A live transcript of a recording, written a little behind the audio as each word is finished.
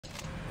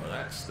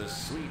That's the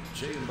sweet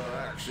chamber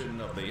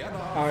action of the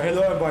Alright,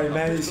 hello everybody,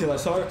 man. It's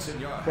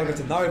Xenia. Welcome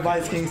to another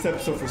Vice Kings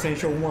episode for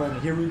Saints Row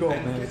 1. Here we go,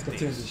 man. Let's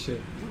continue this shit.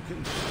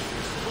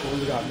 What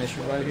we got?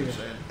 Mission right here.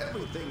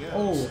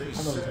 Oh, I know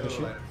this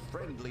mission.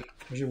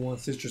 Mission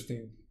 1's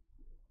interesting.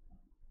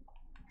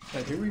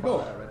 Like, here we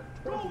go.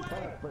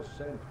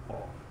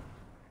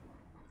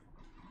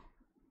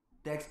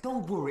 Dex,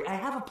 don't worry. I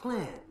have a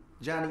plan.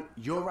 Johnny,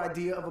 your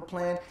idea of a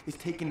plan is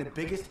taking the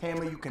biggest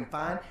hammer you can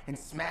find and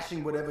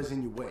smashing whatever's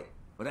in your way.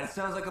 Well, that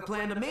sounds like a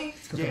plan to me.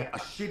 Yeah, a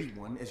shitty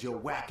one, as your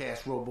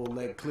whack-ass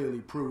robo-leg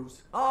clearly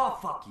proves. Oh,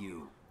 fuck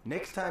you.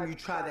 Next time you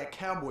try that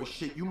cowboy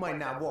shit, you might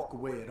not walk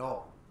away at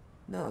all.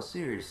 No,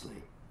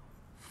 seriously.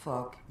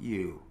 Fuck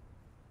you.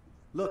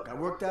 Look, I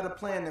worked out a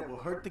plan that will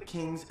hurt the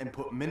Kings and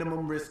put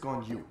minimum risk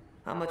on you.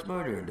 How much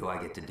murdering do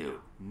I get to do?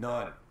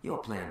 None. Your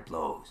plan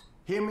blows.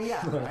 Hear me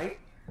out, right?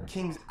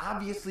 Kings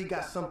obviously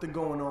got something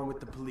going on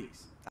with the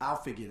police. I'll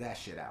figure that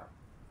shit out.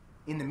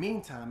 In the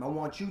meantime, I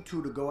want you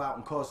two to go out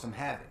and cause some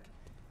havoc.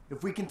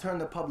 If we can turn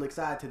the public's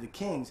eye to the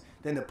Kings,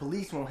 then the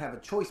police won't have a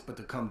choice but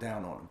to come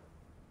down on them.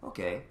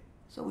 Okay,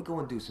 so we go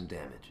and do some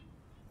damage.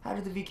 How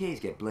did the VKs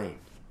get blamed?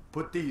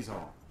 Put these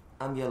on.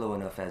 I'm yellow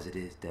enough as it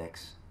is,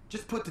 Dex.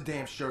 Just put the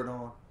damn shirt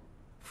on.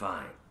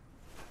 Fine.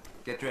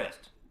 Get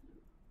dressed.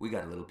 We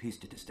got a little piece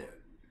to disturb.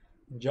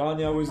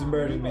 Johnny always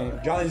murdered, man.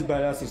 Johnny's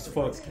badass as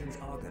fuck. Kings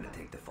are gonna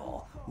take the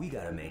fall. We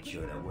gotta make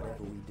sure that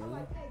whatever we do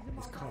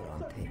is caught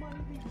on tape.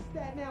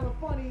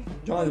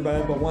 Johnny's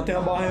badass, but one thing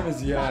about him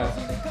is, yeah,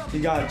 he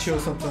gotta chill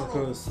sometimes,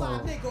 cause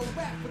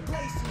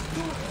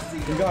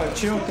he gotta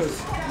chill,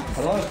 cause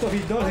a lot of stuff he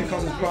does, he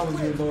causes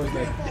problems. You know,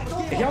 like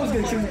if he always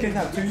gets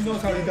kidnapped too, you know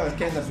how he got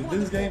kidnapped in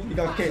this game. He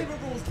got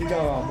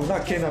well,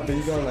 not kidnapped, but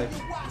he got like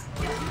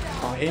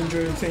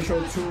injured in Saints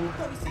Row 2.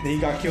 Then he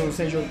got killed in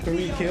Saints Row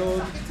 3,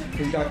 killed.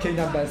 He got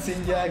kidnapped by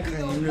Xenia, and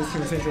he was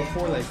killed in Saints Row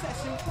 4. Like,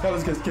 that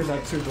was gets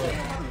kidnapped too, but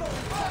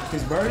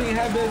his murdering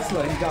habits,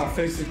 like, he got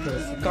fixed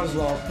because it causes a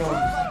lot of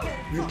problems.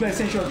 If you play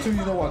Saints Row 2,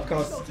 you know what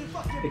causes.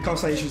 It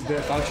causes Aisha's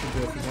death,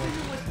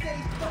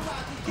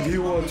 you know. If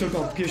you took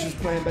on Kish's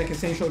plan back in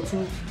Saints Row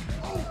 2,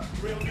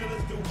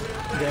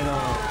 then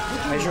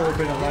Aisha would have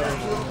been alive, you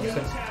know what I'm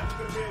saying?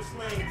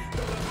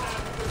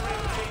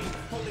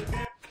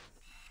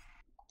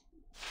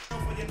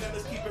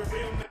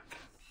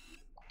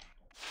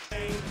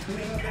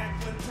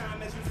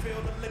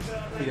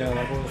 Yeah,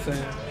 like what I was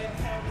saying.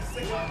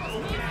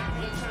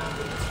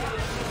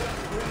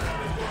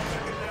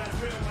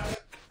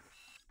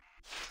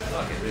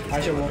 I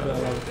should won't be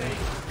allowed to think.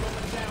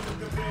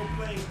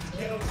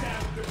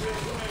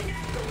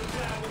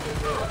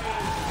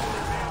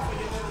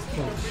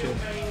 Oh shit.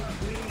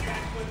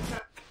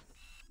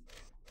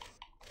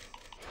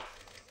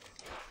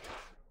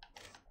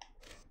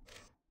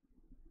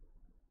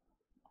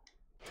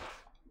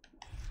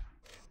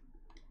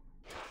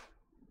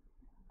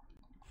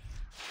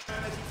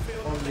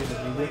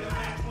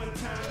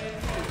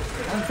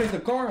 I didn't fix the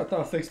car, I thought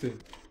I fixed it.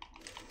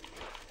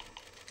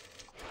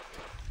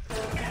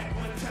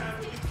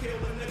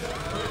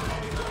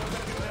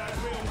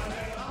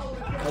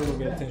 I'll go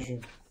get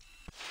attention.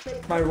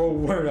 My roll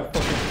wear that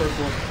fucking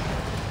purple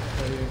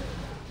right here.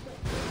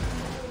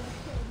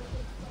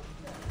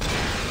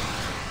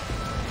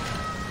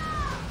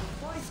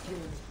 Vice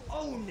Kings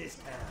own this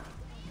town.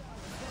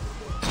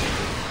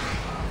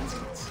 Let's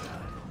get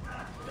started.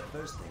 The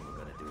first thing we're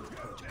gonna do is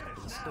approach a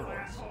couple of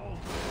stores.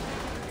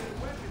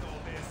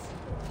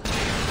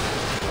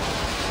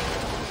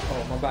 Oh,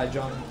 my bad,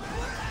 Johnny.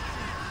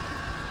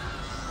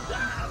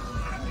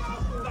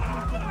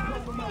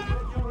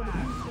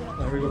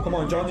 There we go. Come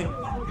on, Johnny.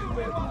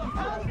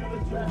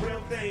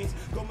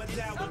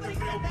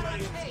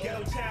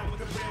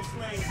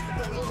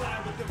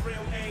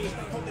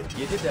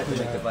 You did that to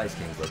make the Vice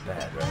Kings look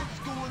bad, right?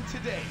 Schooling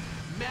today,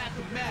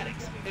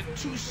 mathematics, and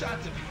 2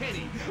 shots of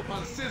Henny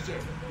on Scissor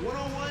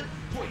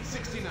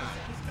 101.69.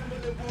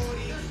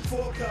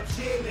 4 cups,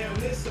 yeah, now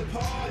it's a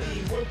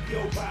party. Work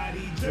your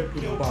body, jerk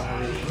your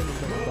body.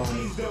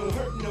 Monkeys don't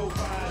hurt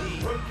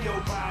nobody. Work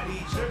your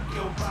body, jerk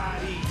your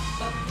body.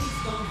 Monkeys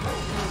don't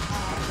hurt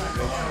nobody.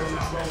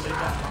 Roll it up,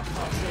 I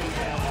pump it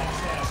down like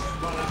that.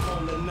 While I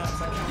hold the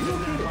nuts, I count the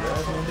nuts.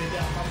 I hold it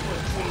up, I put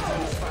queens on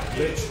the spot.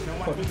 Now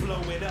I can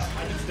blow it up. I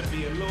used to be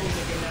a little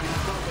nigga, now I'm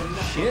growing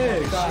up.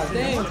 Shit, god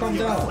damn, calm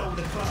down.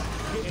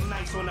 Getting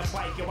nice on the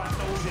bike, yo, I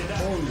throws it up.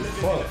 Holy Living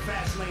fuck. in the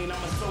fast lane,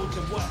 I'm a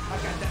soldier. What? I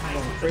got the ice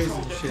with Crazy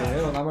the shit. I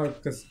don't know,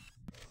 because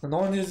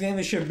knowing this game,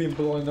 this shit been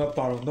blowing up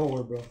out of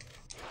nowhere, bro.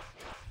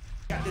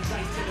 Got the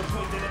dice to the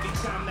point that every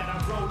time that I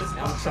roll this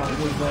I'm trying to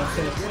win, man.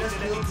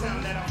 every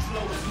time that I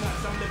flow is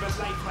nuts. I'm living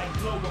life like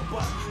blow a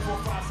buck. 4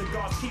 or 5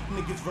 cigars keep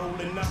niggas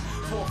rolling up.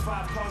 4 or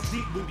 5 cars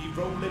deep, we be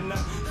rolling up.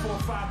 4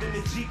 or 5 in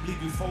the Jeep, leave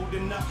you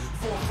folding up.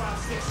 4 or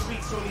 5, 6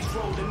 streets on these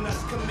rolling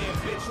nuts. Come here,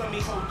 bitch, let me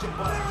hold your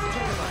butt.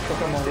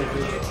 Fuck, I'm on with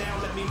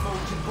it. let me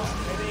mold your butt.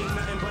 It ain't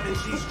nothing but a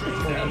G-string.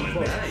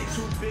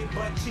 Two big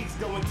butt cheeks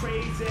going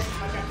crazy.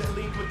 I got the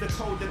link with the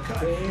code to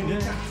cut. Anytime you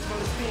smell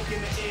a stink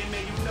in the air,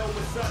 man, you know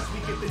it's us. We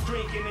get the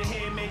drink in the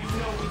hand, man, you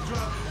know we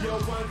drunk. Yo,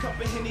 1 cup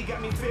of Henny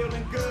got me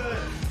feeling good.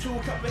 2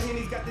 cup of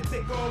Henny's got the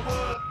dick on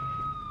wood.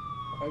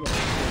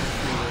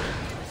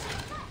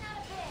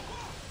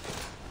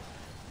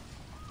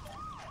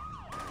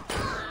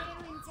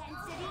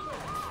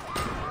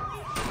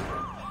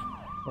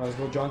 Let's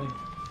go, Johnny.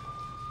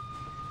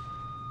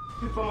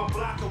 From a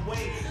block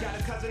away, got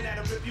a cousin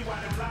that'll rip you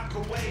out and block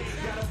away.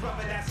 Got a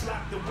brother that's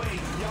locked away.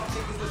 Y'all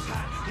niggas was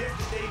hot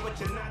yesterday, but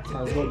you're not today.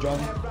 Let's go,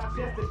 Johnny.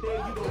 Yesterday,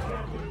 you don't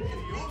have today.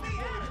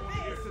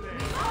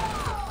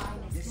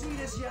 You see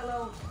this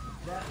yellow?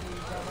 That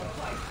means I'm a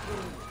fight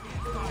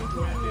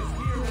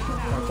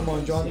Right, come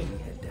on, Johnny.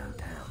 Head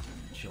downtown.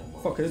 Show 'em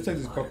all. Fuck it, let's take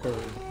this cocktail.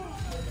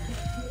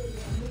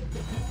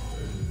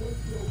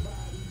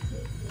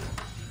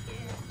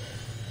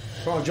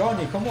 Come on,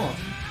 Johnny, come on.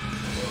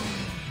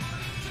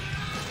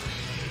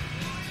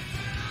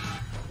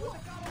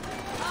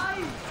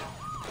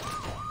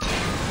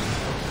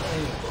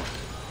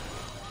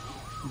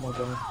 Come on,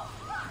 Johnny.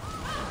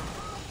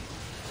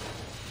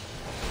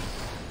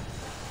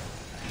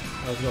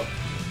 Let's go.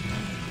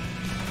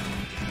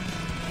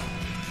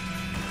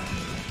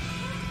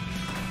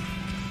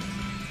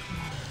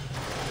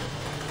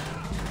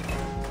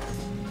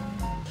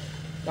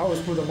 That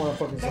was for the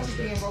motherfucking That's sunset.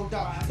 being rolled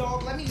up.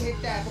 Dog, let me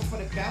hit that before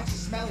the bounce and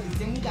smell it.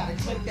 Then we gotta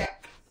click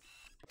that.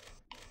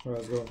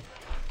 Alright, let's go.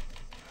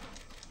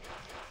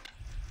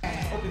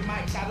 Open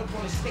mic, got up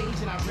on the stage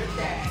and I ripped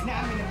that.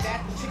 Now I'm in the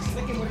bathroom, chicks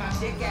licking with my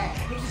dick at.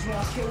 Niggas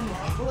wanna kill me,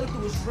 all they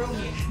do is drill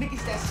me.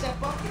 Niggas that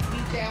step up get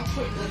beat down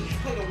quickly.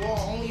 Play the wall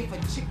only if a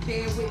chick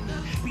there with me.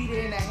 Beat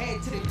it in the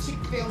head till the chick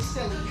feels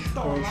silly.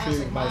 Throwing lines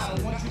like mine,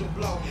 I want you to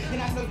blow. And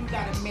I know you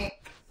got a man.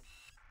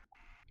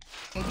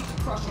 And you can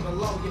crush on the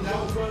low, you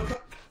know.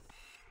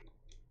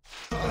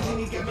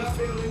 Henny's got me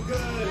feeling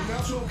good.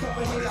 2 cup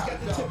of Henny's got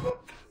the tip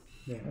up.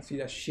 Yeah, I see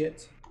that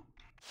shit.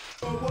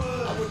 3 cup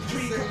of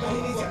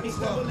Henny's got me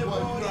stumbling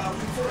water.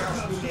 4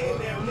 cups, yeah,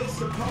 now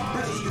this a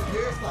party.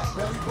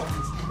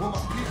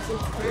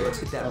 Let's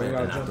get that Oh, we red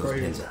gotta out jump those right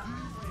here. pins up.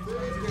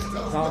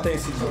 I don't think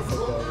she's gonna fuck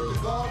that.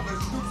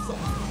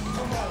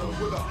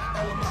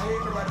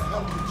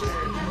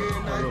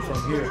 I'll go from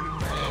here.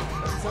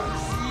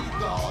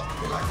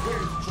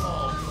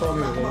 From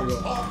here, there we go.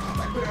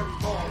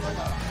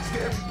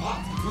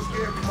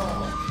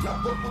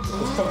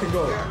 Let's fucking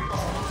go.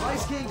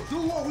 Ice King, do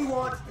what we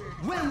want,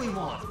 when we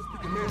want.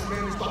 Do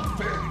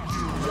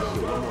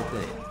one more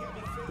thing.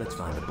 Let's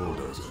find a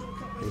bulldozer.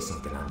 There's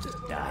something I'm just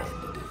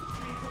dying to do.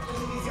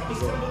 Henny's got me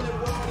stumbling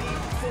water.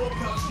 4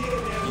 cups, yeah,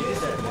 now You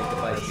just have to make the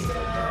Ice King like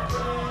that.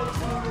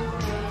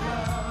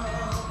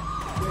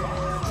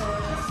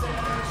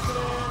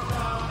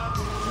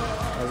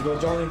 Let's go,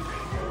 Johnny.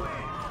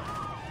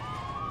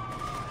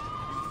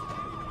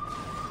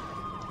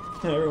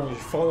 Everyone's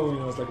just following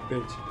us like a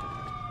bitch.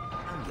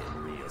 I'm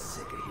getting real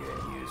sick of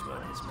hearing Hughes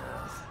run his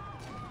mouth.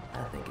 I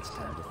think it's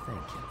time to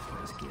thank him for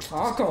his gift.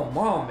 Oh, come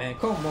on, man.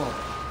 Come on.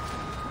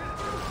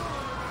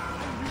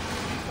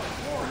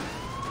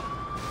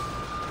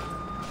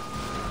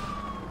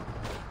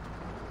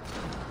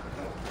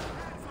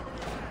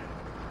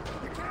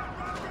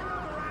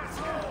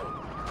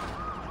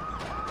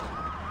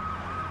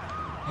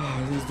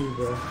 This dude,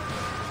 bro.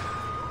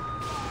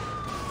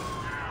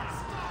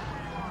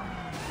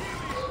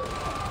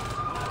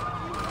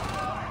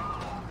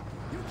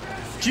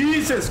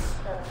 Jesus!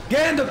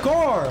 Get in the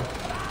car!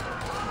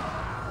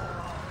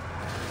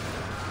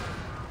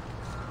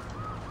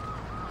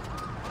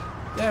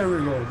 There we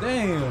go.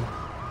 Damn.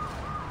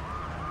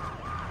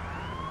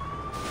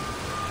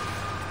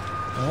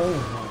 Oh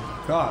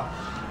my god.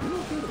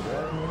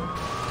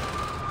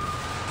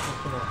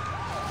 Come on.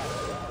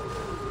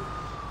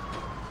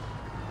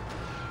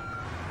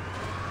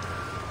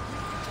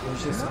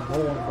 There's just some more,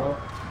 bro.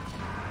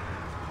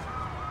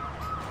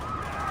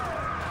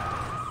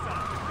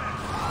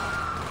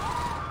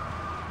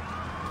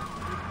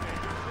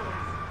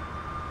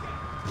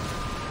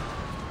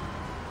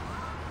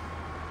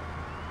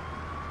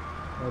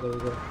 Oh, there we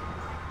go.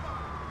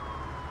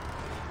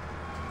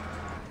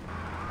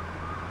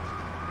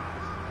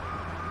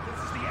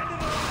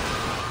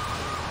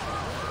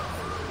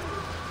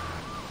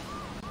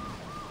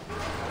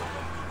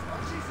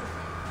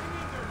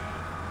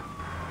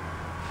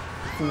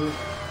 Fool.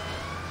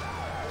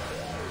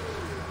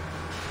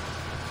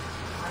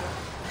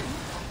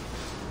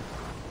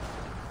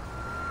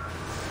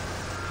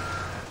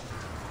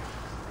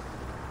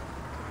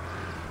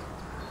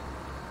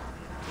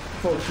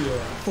 Fuck you,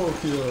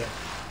 fuck you.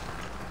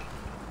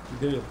 You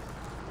did it.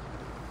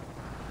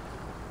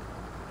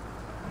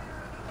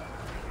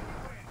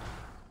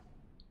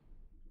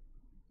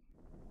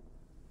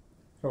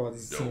 Oh,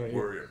 this is Don't right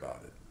worry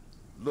about it.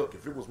 Look,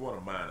 if it was one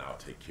of mine, I'll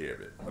take care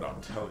of it. But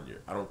I'm telling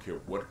you, I don't care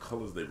what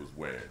colors they was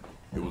wearing.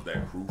 It was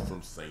that crew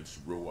from Saints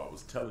Row I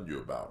was telling you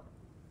about.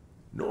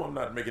 No, I'm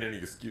not making any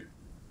excuse.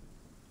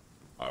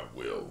 I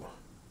will.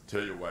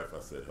 Tell your wife I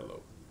said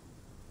hello.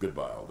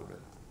 Goodbye, Alderman.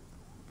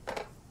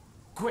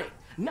 Great.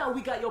 Now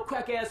we got your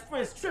crack-ass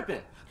friends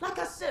tripping. Like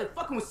I said,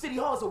 fucking with City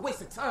Hall is a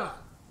waste of time.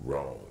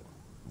 Wrong.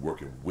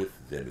 Working with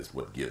them is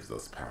what gives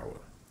us power.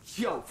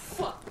 Yo,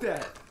 fuck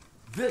that.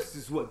 This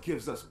is what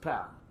gives us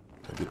power.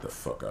 Now get the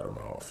fuck out of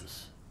my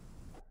office.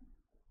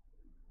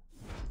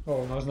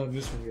 Oh, no, it's not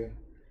this one yet.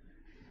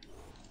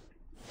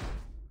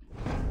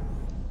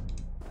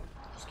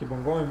 Just keep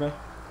on going, man.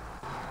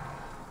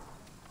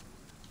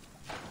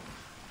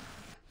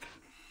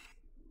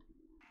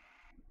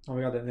 Oh,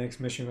 we got the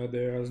next mission right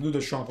there. Let's do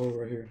the stronghold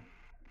right here.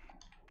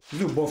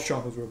 Let's do both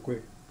strongholds real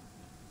quick.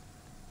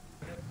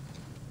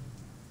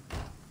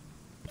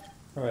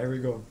 Alright, here we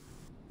go.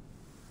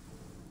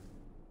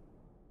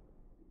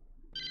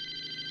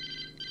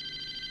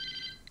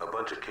 A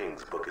bunch of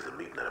King's bookies are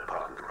meeting at a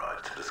parking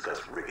garage to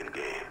discuss rigging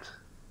games.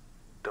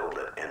 Don't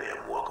let any of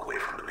them walk away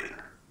from the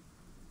meeting.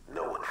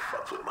 No one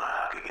fucks with my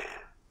hockey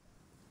game.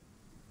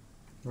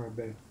 Alright,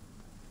 babe.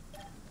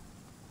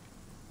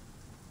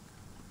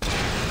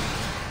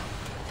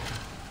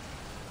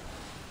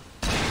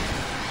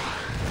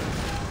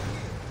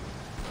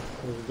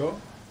 There we go.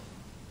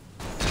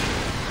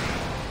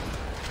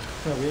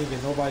 No, we ain't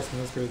get no bison,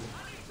 that's crazy.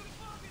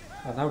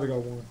 Ah, now we got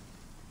one.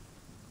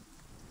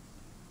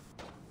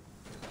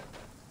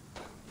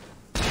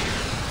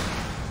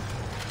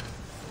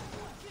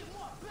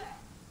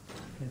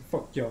 Man,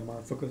 fuck y'all,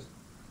 motherfuckers.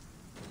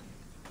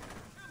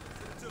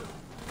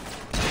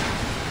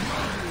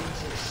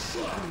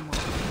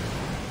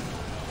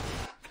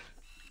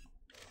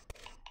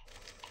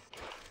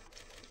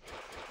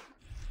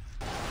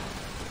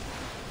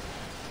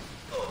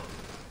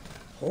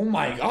 Oh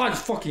my god,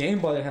 this fucking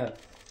aimbot I had.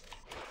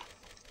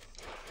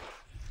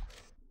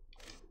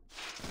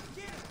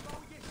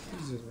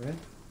 Jesus, man.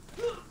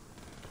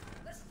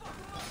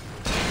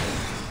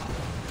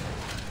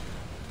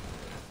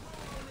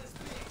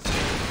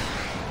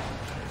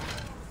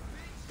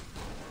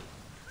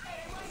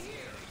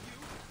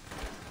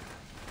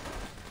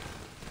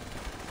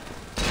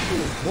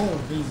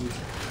 Boom, easy.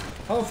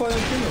 How the fuck did I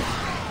kill him?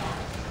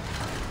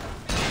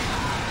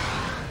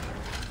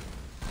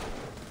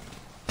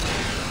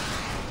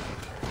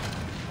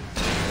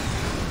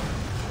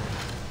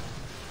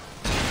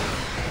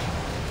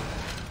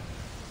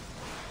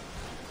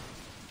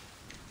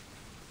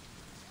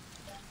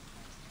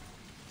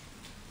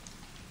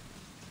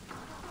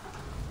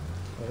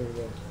 Oh, here we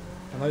go.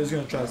 I know he's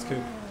gonna try to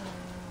escape.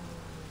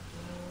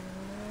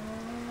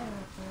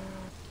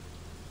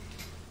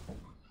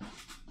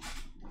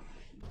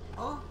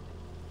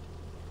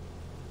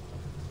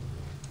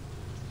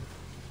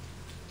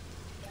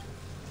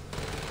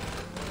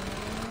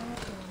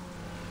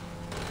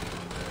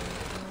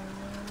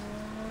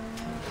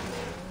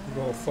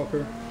 Go,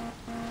 fucker.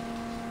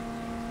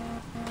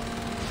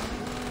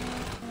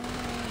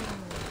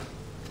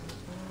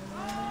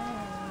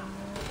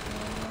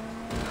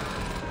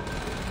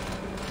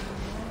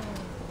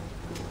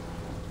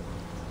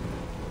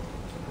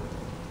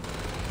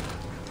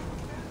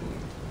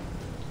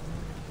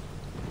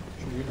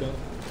 Should you done?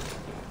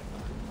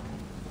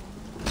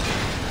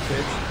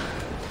 Bitch.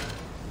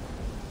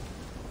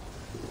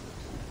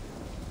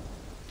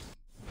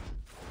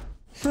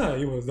 Ha,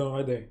 he was done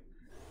right there.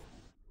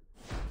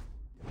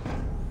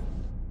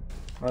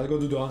 Alright, let's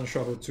go do the honor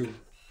struggle too.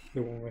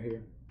 The one right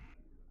here.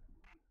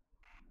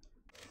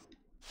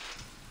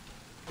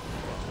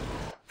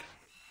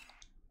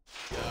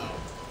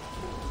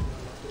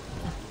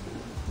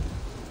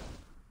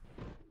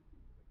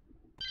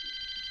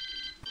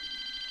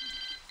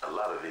 A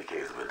lot of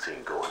VKs have been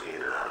seen going in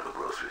and out of the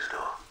grocery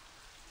store.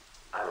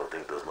 I don't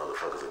think those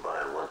motherfuckers are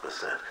buying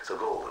 1%, so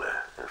go over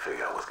there and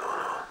figure out what's going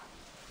on.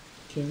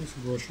 King's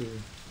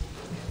grocery.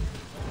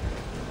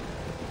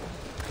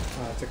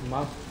 Alright, take him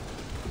out.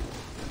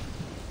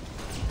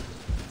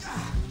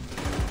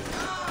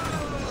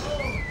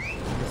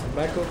 Get some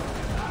backup.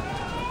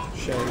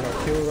 Shit, I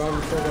got killed right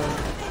before that.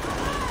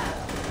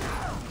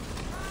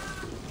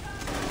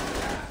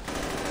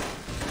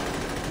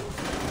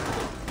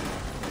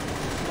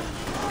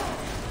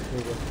 There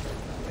we go.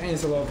 Dang,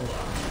 it's a lot of them.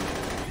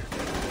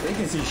 They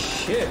can see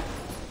shit.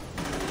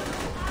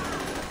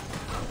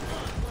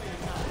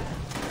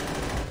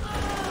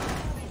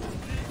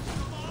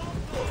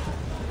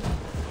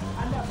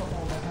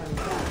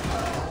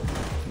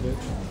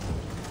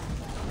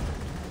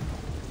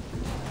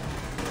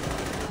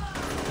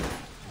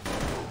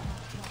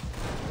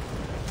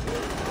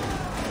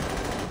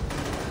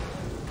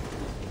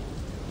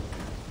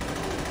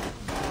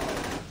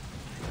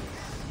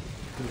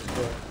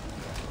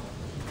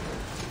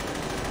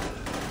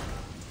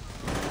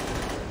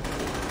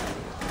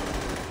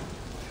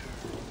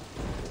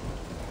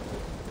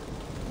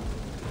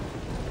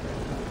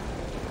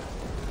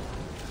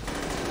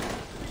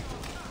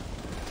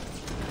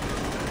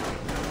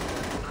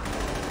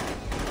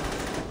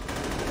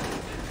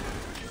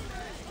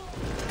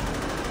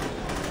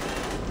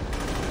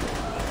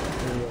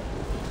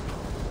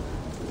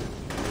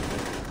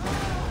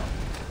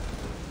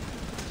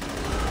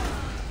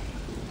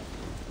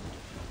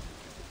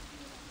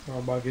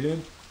 About to get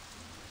in.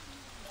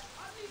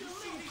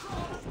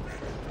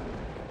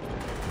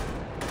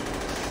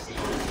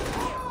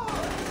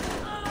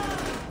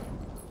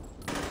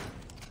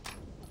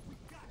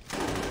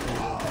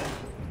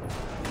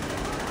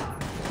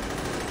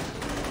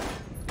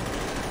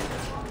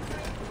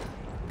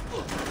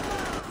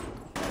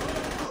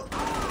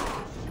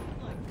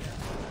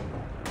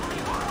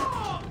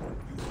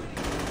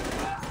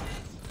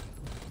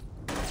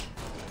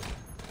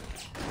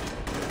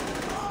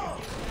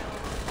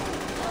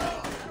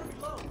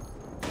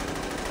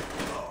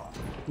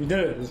 We did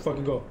it. Let's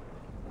fucking go.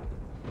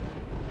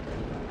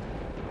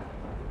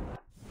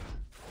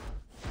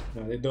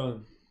 Nah, they're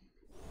done.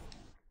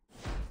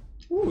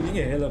 Ooh, you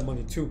get a hell of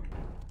money too.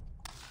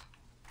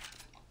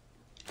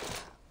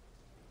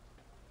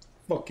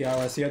 Fuck yeah,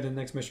 I'll see you at the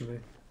next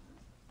mission,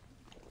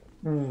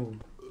 man.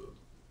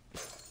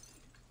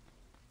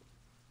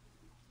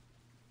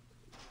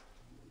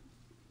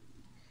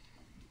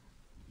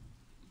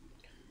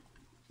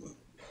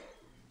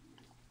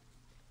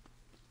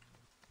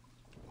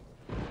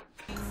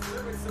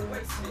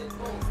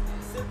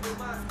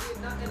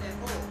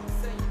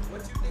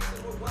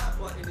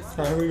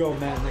 Alright, here we go,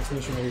 man. Next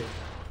mission right here.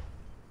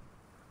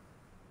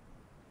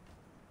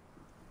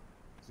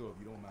 So if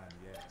you don't mind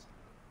me asking.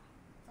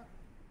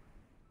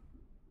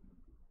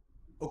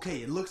 Okay,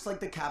 it looks like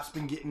the cops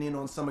been getting in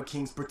on some of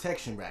King's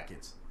protection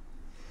rackets.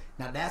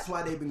 Now that's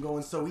why they've been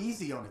going so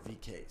easy on the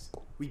VKs.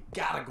 We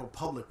gotta go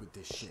public with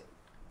this shit.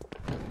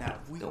 Now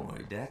if we... Don't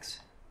worry, Dex.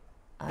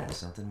 I have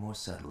something more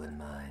subtle in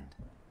mind.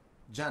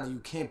 Johnny, you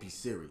can't be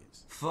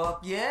serious.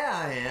 Fuck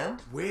yeah, I am.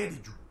 Where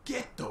did you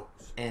get those?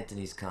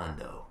 Anthony's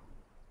condo.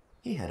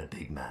 He had a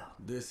big mouth.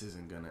 This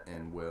isn't gonna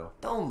end well.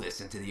 Don't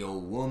listen to the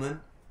old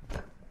woman.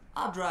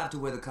 I'll drive to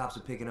where the cops are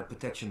picking up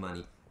protection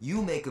money.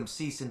 You make them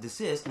cease and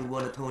desist with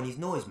one of Tony's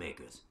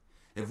noisemakers.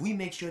 If we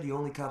make sure the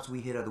only cops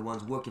we hit are the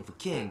ones working for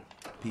King,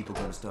 people are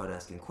gonna start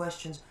asking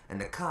questions,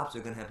 and the cops are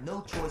gonna have no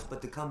choice but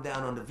to come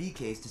down on the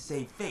VKs to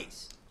save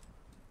face.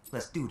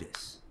 Let's do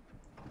this.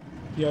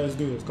 Yeah, let's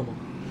do this. Come on.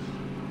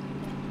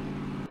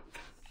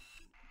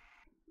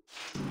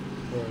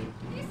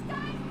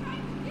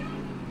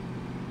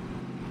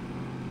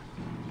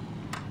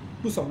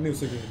 Do some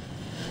music again.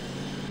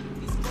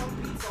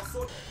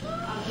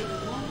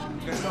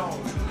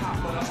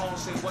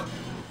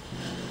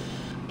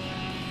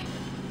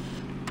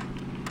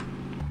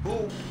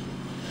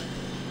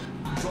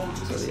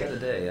 So the other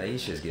day,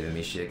 Aisha's giving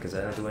me shit because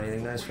I don't do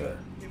anything nice for her.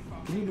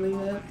 Can you believe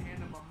that?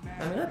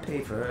 I mean, I pay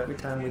for her every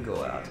time we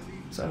go out.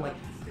 So I'm like,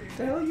 what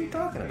the hell are you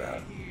talking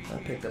about? I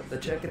picked up the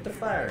check at the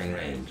firing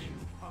range.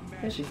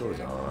 And she goes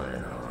on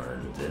and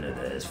on, dinner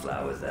this,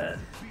 flowers that.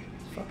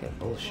 It's fucking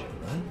bullshit,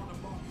 right?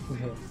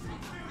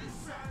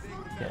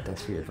 Yeah,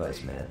 thanks for your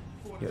advice, man.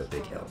 You're a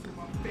big help.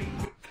 I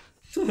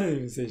didn't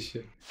even say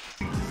shit.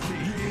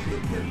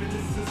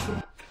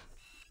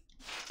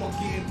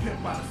 Getting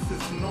pimped by the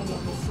system, don't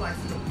want no slice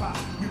in the pot.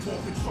 We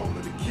want control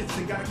of the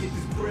kitchen, gotta get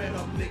this bread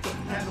up, nigga.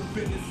 Handle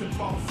business and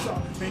boss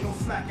up. Ain't no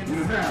slacking.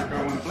 In America,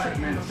 when a black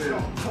man says,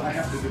 I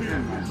have to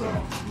defend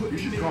myself, you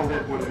should call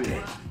that what it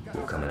is.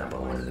 We're coming up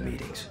on one of the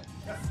meetings.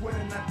 That's when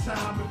in that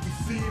time, if we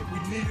see it, we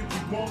need it, we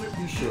want it.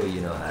 You sure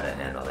you know how to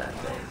handle that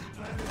thing?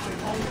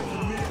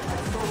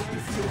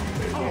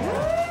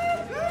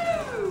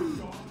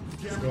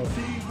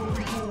 Guaranteed when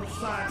we move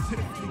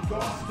scientifically,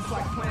 God, it's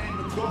like playing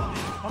the God.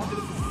 I'm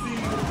just a seed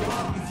of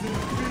God is in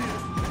the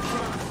field.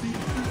 Trying to see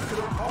the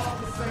future of all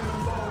the same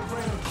law,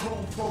 rain of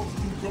grown folks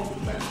who grown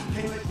back.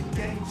 Can't let the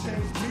game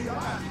change me, I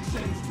have to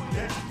change the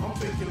game. I'm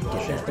thinking Lord,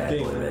 Get that bad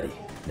boy ready.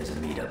 There's a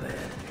meet up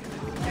ahead.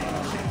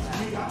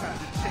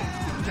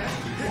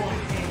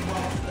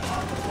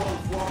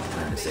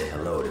 Time to say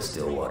hello to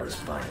Stillwater's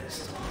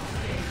finest.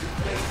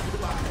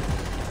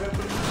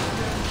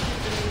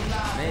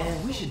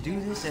 Man, we should do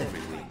this every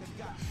week.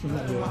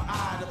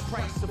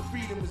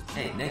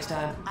 Hey, next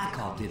time, I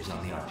call dibs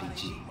on the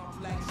RPG.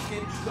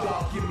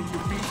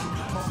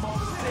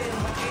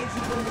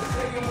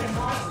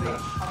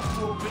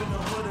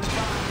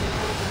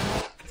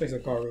 Fix a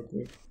car real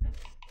quick.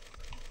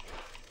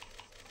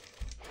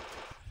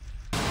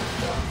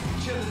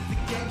 Killers, the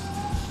gangsters,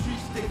 the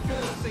streets, they feel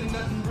us. Ain't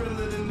nothing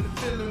realer than the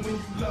feeling when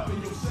you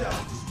loving yourself.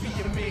 Just be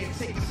a man,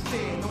 take a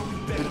stand. Don't be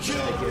better.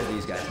 Take care of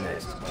these guys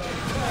next.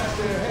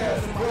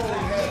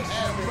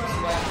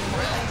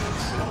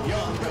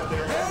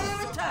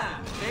 Every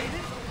time, baby.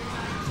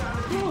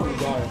 Oh,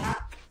 God.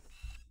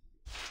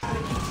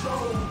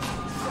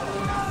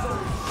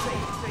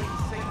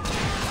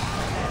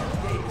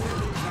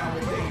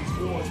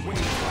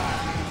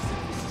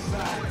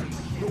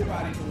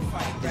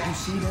 Did you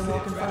see them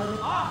walking by me?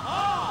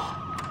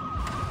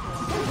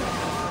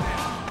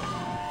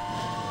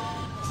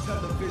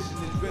 Television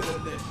is realer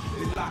they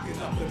locking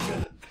up the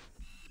militant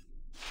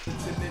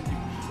in you.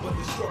 But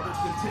the struggle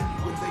continue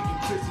when they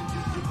imprison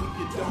you. You put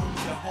your dome,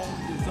 your home,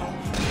 your zone,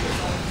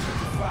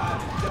 I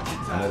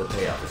know the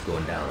payoff is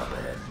going down up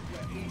ahead.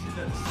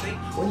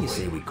 What do you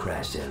say we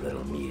crash their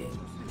little meeting?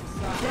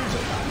 That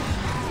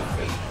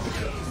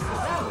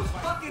was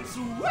fucking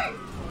sweet.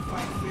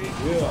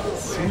 Yeah,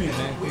 sweet,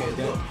 man.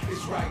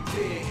 It's right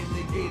there in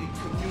the gated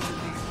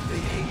communities. They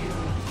hate it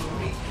on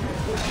me.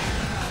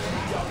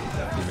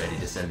 You ready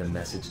to send a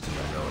message to the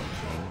Rowan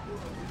King?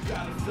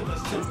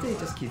 This day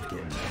just keeps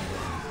getting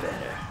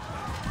better.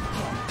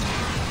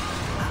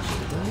 I should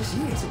have done this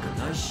years ago.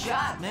 Nice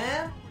shot,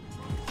 man.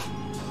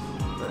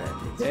 But I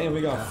think Damn,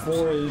 we got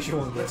 4 each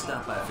one. Let's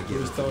stop by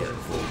Forgive and Forget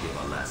before we give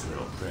our last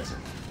little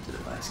present to the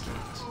Vice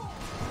Kings.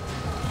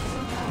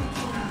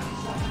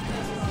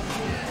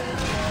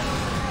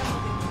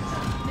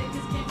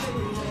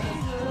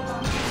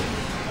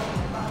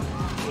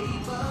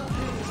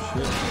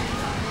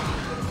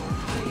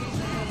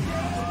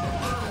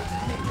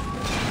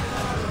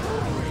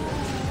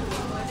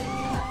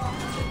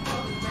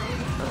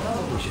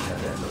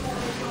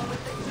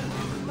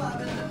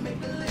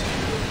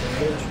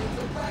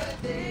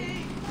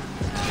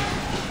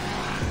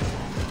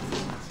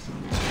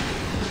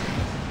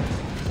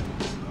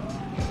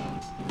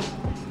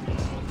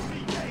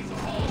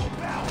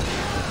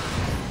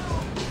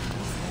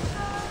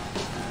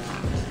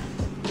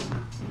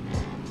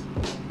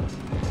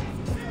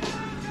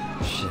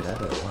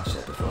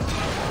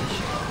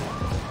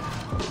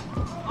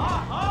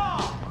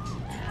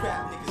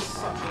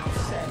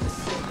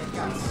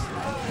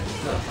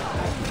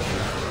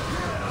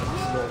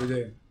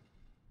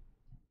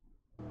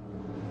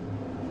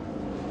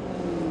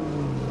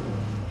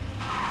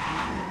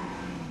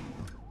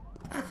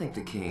 think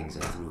the Kings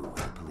are through with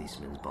the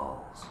policeman's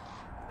balls.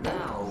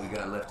 Now all we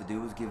got left to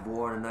do is give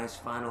Warren a nice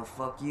final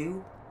fuck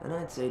you, and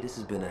I'd say this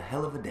has been a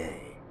hell of a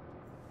day.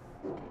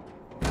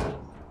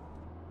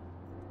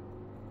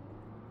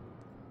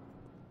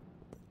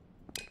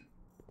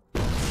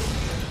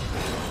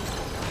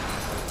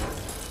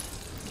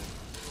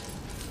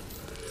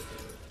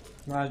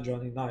 Nice,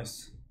 Johnny,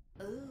 nice.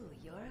 Ooh,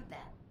 you're a bet.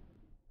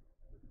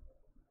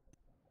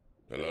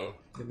 Hello?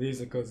 It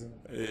is a cousin.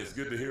 Hey, it's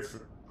good to hear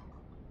from...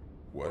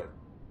 What?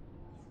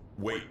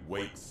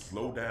 Wait,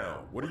 slow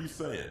down. What are you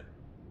saying?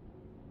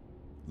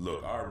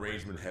 Look, our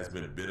arrangement has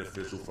been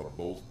beneficial for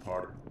both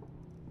parties.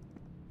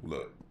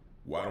 Look,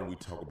 why don't we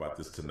talk about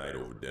this tonight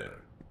over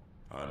dinner?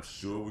 I'm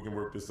sure we can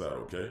work this out,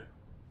 okay?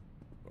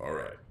 All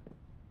right.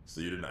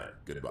 See you tonight.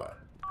 Goodbye.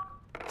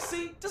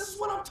 See, this is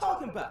what I'm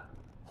talking about.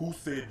 Who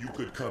said you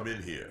could come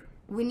in here?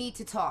 We need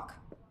to talk.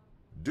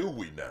 Do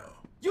we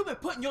now? You've been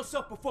putting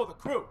yourself before the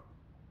crew.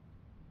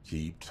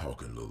 Keep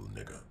talking, little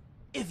nigga.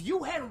 If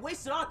you hadn't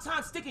wasted our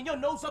time sticking your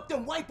nose up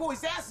them white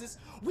boys' asses,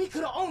 we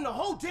could have owned the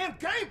whole damn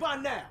game by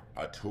now.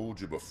 I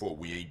told you before,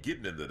 we ain't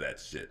getting into that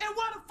shit. And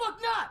why the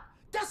fuck not?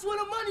 That's where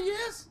the money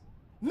is.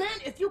 Man,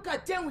 if you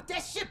got down with that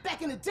shit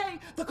back in the day,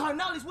 the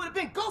Carnales would have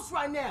been ghosts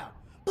right now.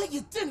 But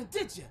you didn't,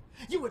 did you?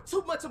 You were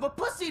too much of a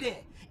pussy then,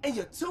 and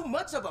you're too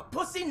much of a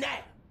pussy now.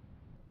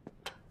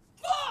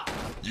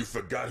 You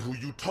forgot who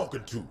you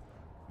talking to.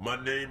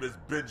 My name is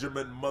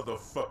Benjamin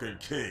motherfucking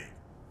King.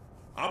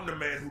 I'm the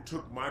man who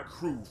took my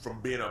crew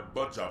from being a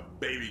bunch of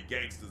baby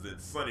gangsters in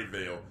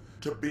Sunnyvale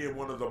to being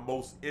one of the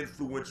most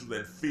influential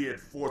and feared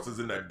forces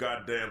in the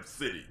goddamn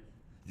city.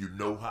 You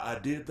know how I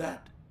did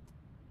that?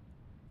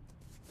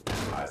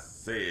 I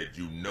said,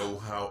 you know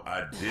how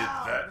I did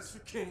that?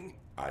 Mr. King.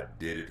 I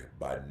did it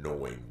by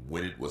knowing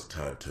when it was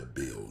time to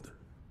build,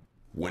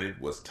 when it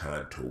was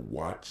time to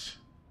watch,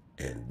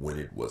 and when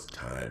it was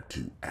time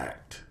to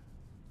act.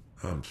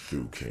 I'm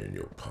through carrying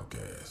your punk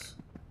ass.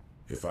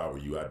 If I were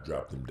you, I'd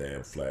drop them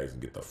damn flags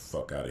and get the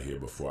fuck out of here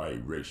before I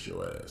erase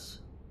your ass.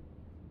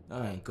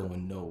 I ain't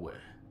going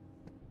nowhere.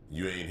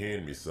 You ain't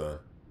hearing me, son.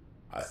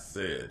 I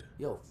said...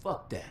 Yo,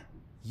 fuck that.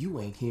 You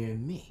ain't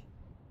hearing me.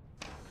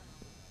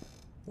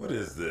 What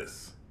is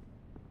this?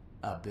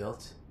 I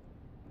built,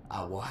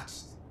 I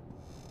watched,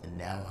 and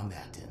now I'm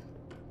acting.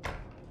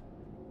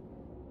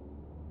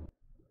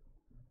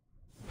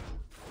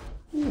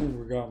 Ooh,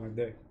 we got my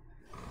day.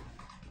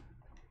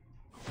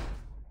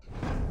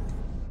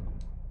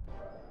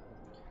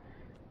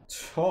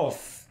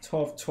 Tough.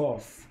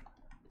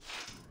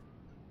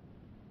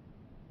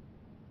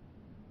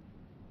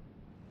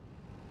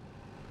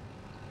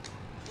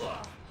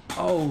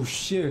 Oh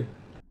shit.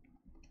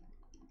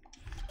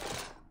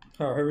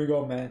 Alright, here we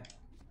go, man.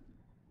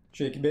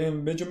 Jake,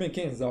 Benjamin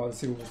Kings. Let's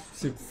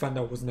see, find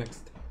out what's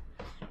next.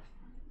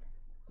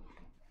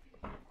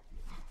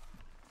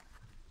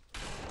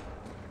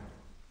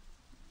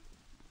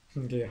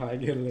 Okay, hi,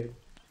 get late.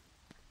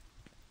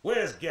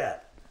 Where's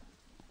Gap?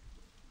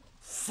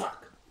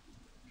 Fuck!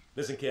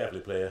 Listen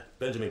carefully, player.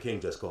 Benjamin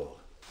King just called.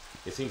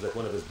 It seems like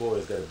one of his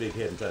boys got a big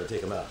head and trying to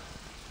take him out.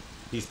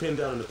 He's pinned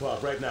down in the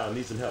park right now and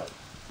needs some help.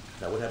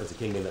 Now, what happens to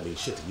King may not mean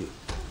shit to you.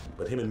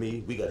 But him and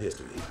me, we got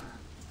history.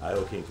 I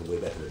owe King from way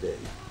back in the day.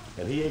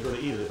 And he ain't gonna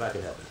eat it if I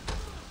can help it.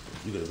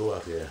 You gotta go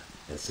out there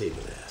and save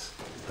his ass.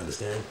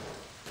 Understand?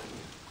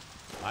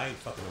 I ain't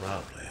fucking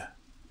around, player.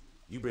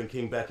 You bring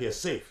King back here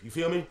safe. You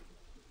feel me?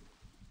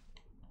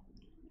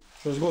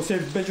 So let's go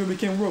save Benjamin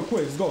King real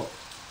quick. Let's go.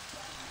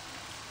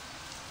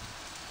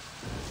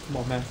 Come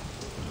on, man.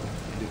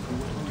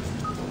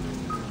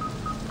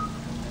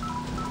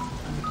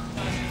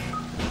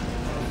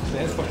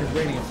 Man, it's fucking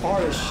raining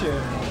hard as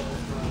shit.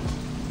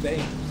 Dang.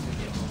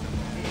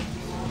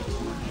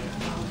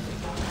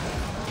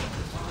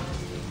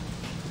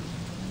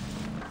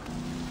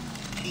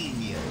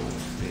 In your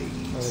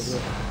face.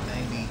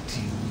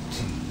 92.2.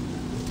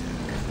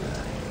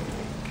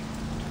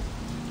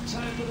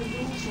 Time for the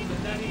news from the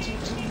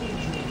 92.2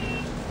 newsroom.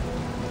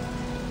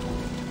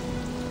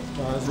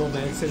 Let's go,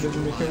 man. Save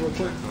Benjamin King real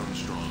quick.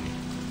 Armstrong.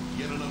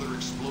 Yet another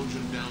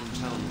explosion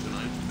downtown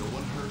tonight. No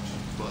one hurt,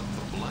 but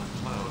the black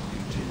cloud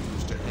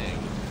continues to hang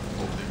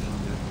over the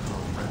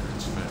Capcom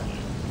Records family.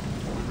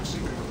 We're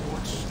receiving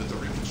reports that the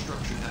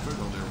reconstruction effort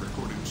on their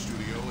recording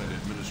studio and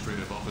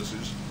administrative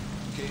offices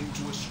came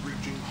to a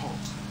screeching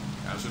halt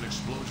as an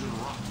explosion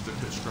rocked the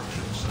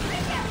construction site.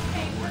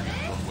 No word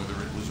on whether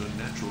it was a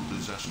natural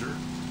disaster,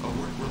 a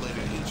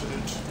work-related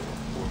incident,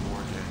 or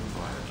more gang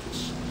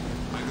violence.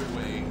 Either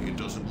way, it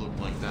doesn't look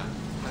like that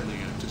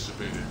highly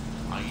anticipated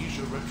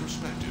Aisha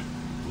retrospective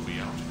will be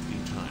out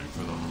in time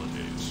for the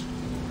holidays.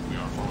 We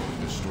are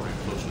following this story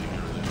closely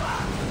here in the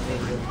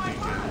covering the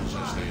details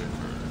as they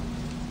occur.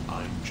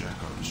 I'm Jack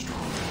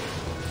Armstrong.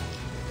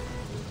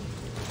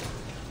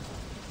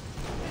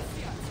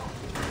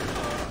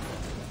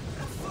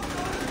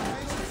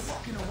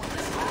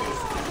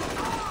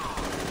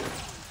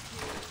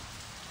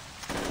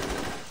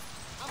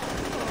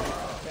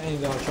 Dang,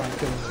 they'll try and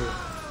kill him here.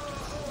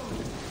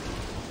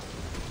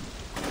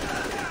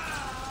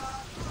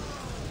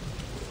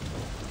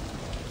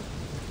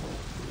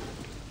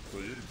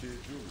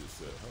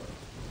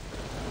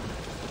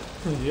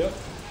 Yep.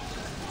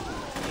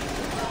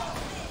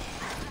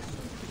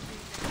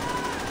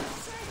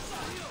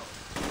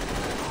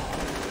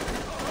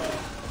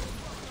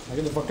 Now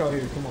get the fuck out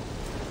here, come on.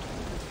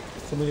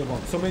 So many of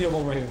them. So many of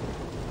them right here.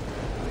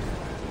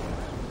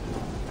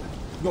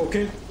 Go,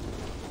 kid.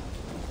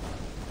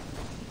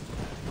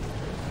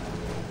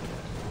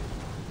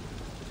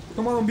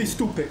 Come on, don't be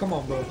stupid. Come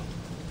on, bro.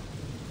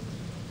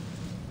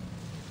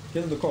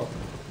 Get in the car.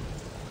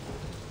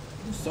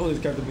 You saw this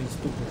guy being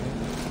stupid,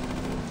 man.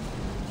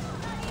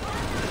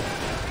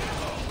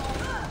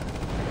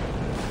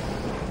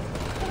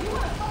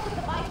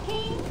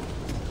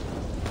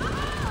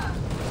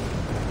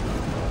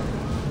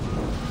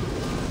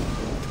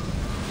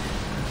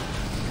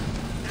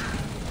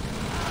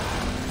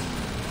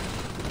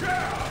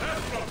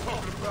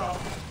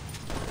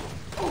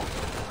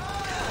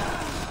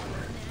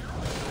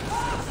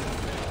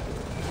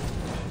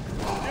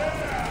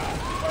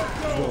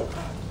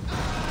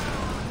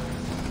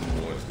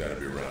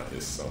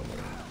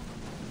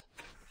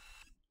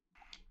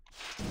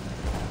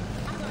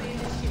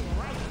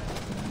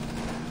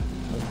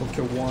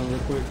 Kill Warren real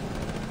quick.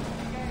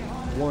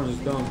 Warren is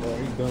done, bro.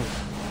 He's done.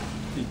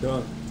 He's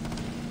done.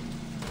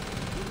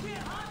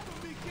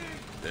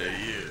 There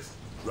he is.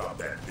 Drop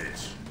that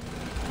bitch.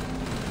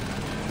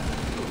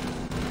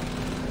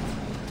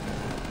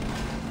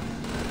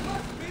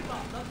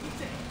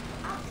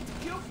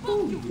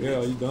 Ooh,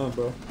 yeah, he's done,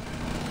 bro.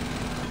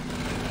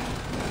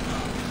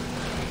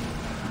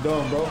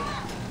 Done, bro.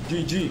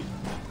 GG.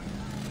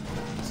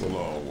 So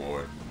long,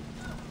 Warren.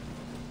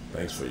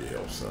 Thanks for your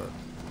help, son.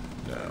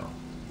 Now,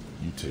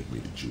 you take me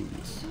to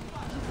Julius.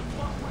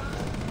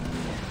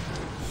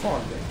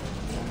 Fuck that.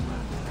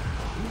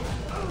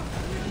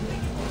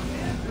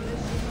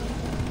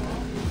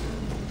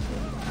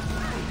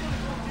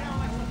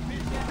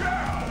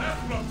 Yeah,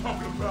 that's what I'm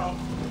talking about.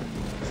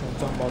 That's what I'm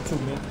talking about too,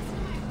 man.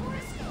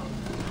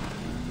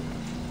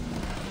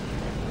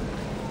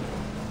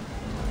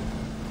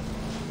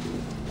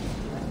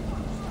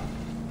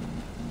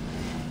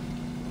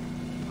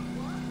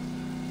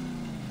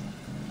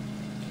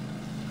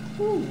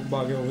 Ooh,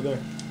 buggy over there.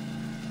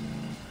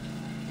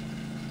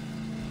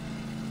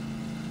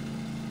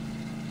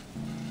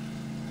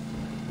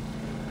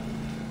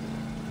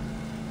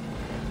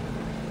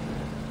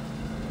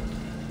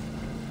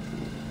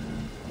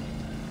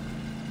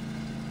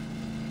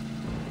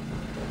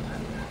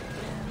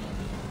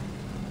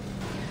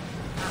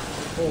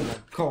 Oh my,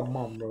 come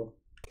on, bro.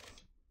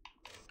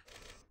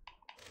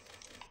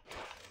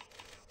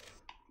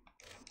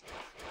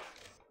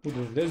 We're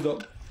doing this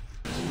though.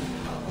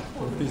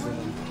 Oh, piece of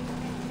them.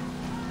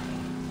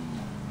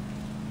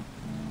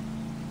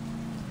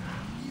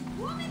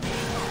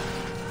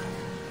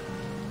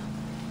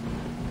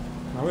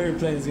 Now we're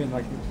playing this game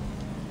like,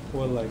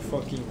 what, like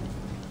fucking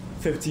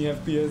 15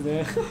 FPS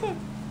there?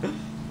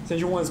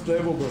 Essentially 1 is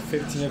playable, but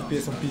 15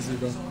 FPS on PC,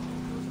 bro.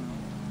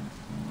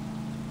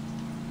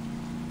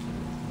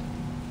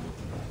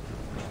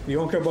 You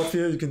don't care about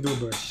fear, you can do it,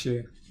 but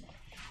shit.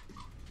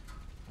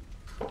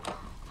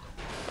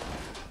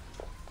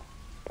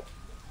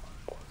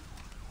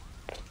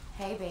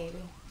 Hey,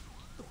 baby.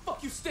 The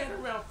fuck you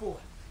standing around for?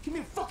 Give me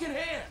a fucking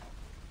hand!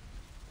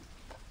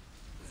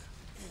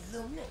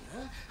 Little nigga,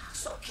 huh? I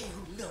so care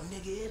who the little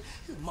nigga is.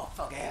 This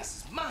motherfucker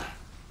ass is mine.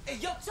 Hey,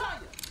 yo,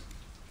 Tanya!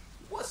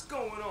 What's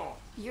going on?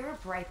 You're a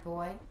bright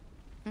boy.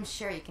 I'm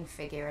sure you can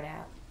figure it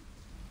out.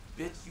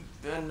 Bitch, you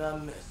better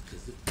not miss,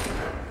 cause it...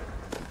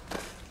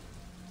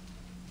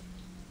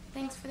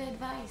 Thanks for the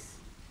advice.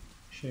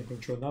 She ain't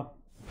control now.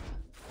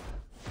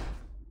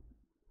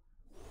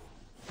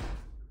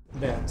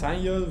 Damn,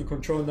 Tanya, we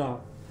control now.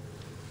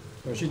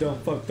 But she done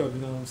fucked up, you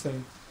know what I'm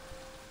saying?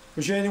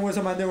 But sure, anyways,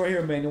 I'm out there right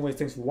here, man. Anyways,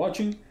 thanks for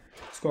watching.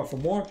 Let's go out for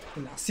more.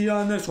 And I'll see you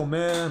on the next one,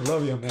 man.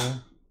 Love you,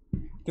 man. I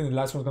think the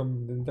next one's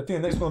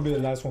gonna be the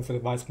last one for the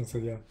Vikings, so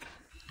yeah.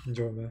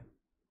 Enjoy, man.